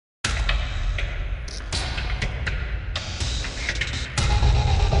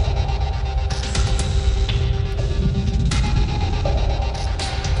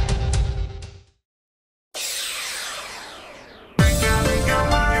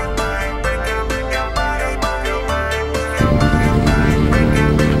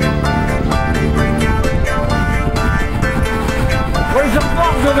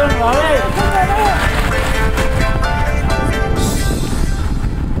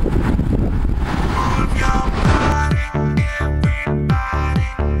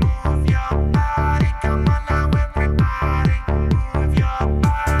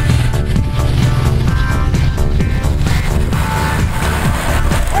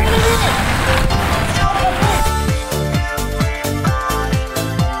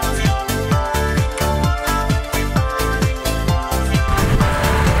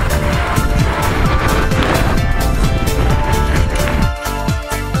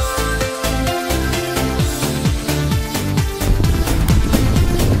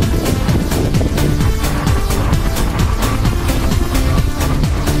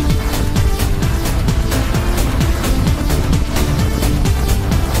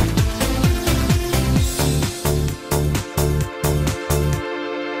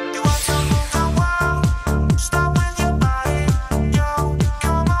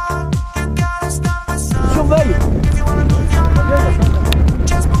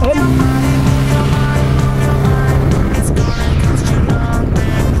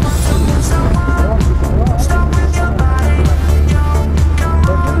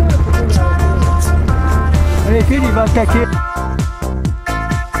caquet.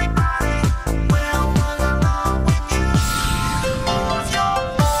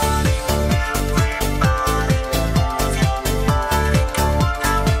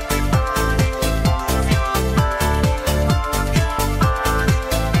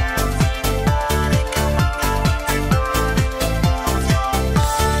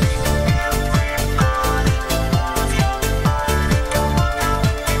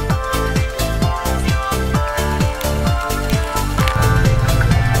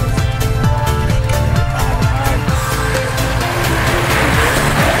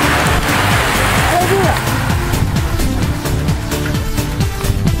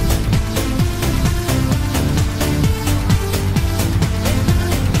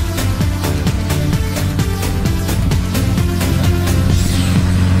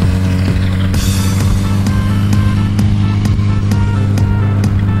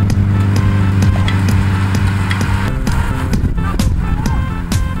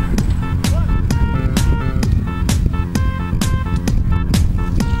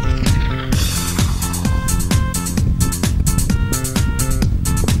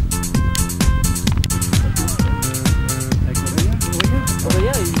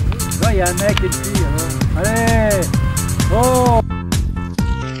 Il y a un mec et une fille alors. Allez! Oh!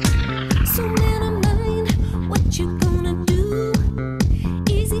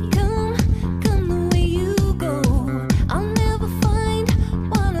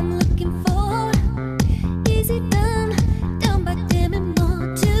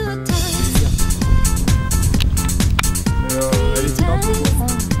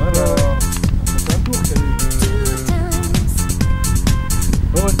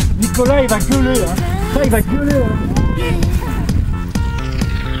 Nicolas il va gueuler hein. Ça il va gueuler hein.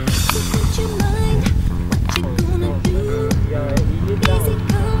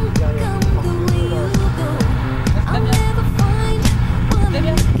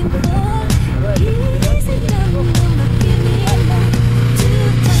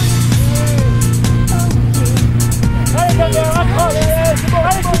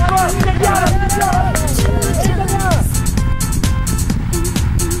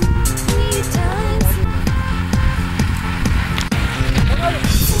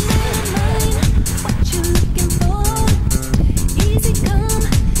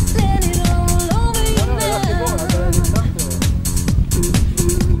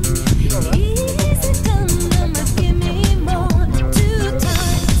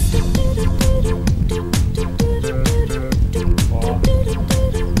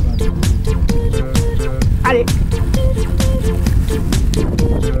 Allez.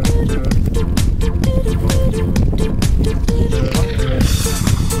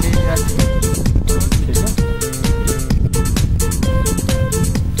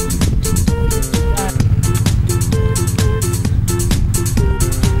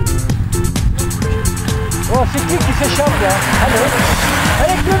 Oh, c'est qui s'échappe là? Allez.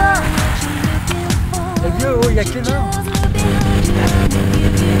 Allez, Clément. Le vieux, oh, il y a Clément.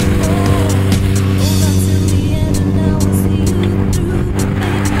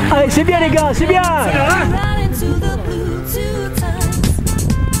 Allez, c'est bien les gars, c'est bien.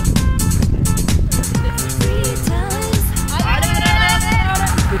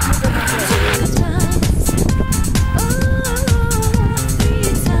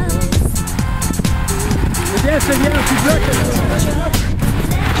 C'est bien, tu bloques.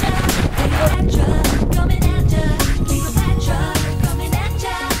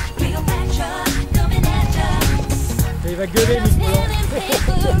 Il va gueuler, Nicolas.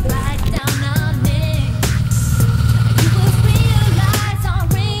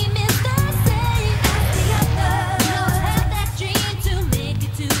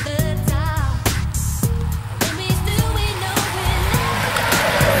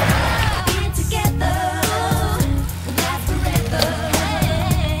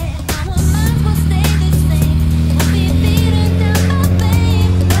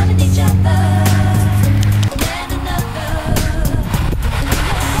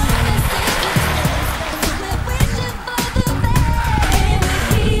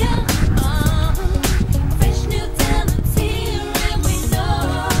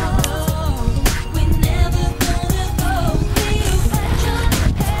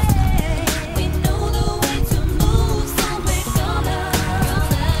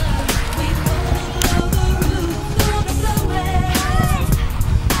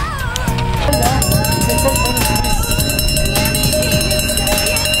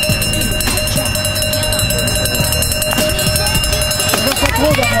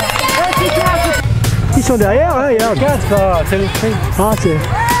 Ils sont derrière, hein, regarde ça, c'est le Prix. Ah, c'est...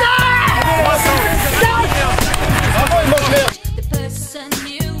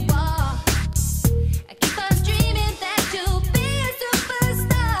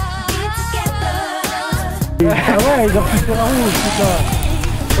 Ah ouais, ils ont poussé la roue, putain.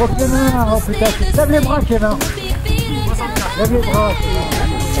 Oh Kevin, oh putain, lève les bras Kevin. Lève les bras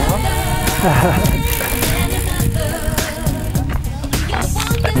Kevin.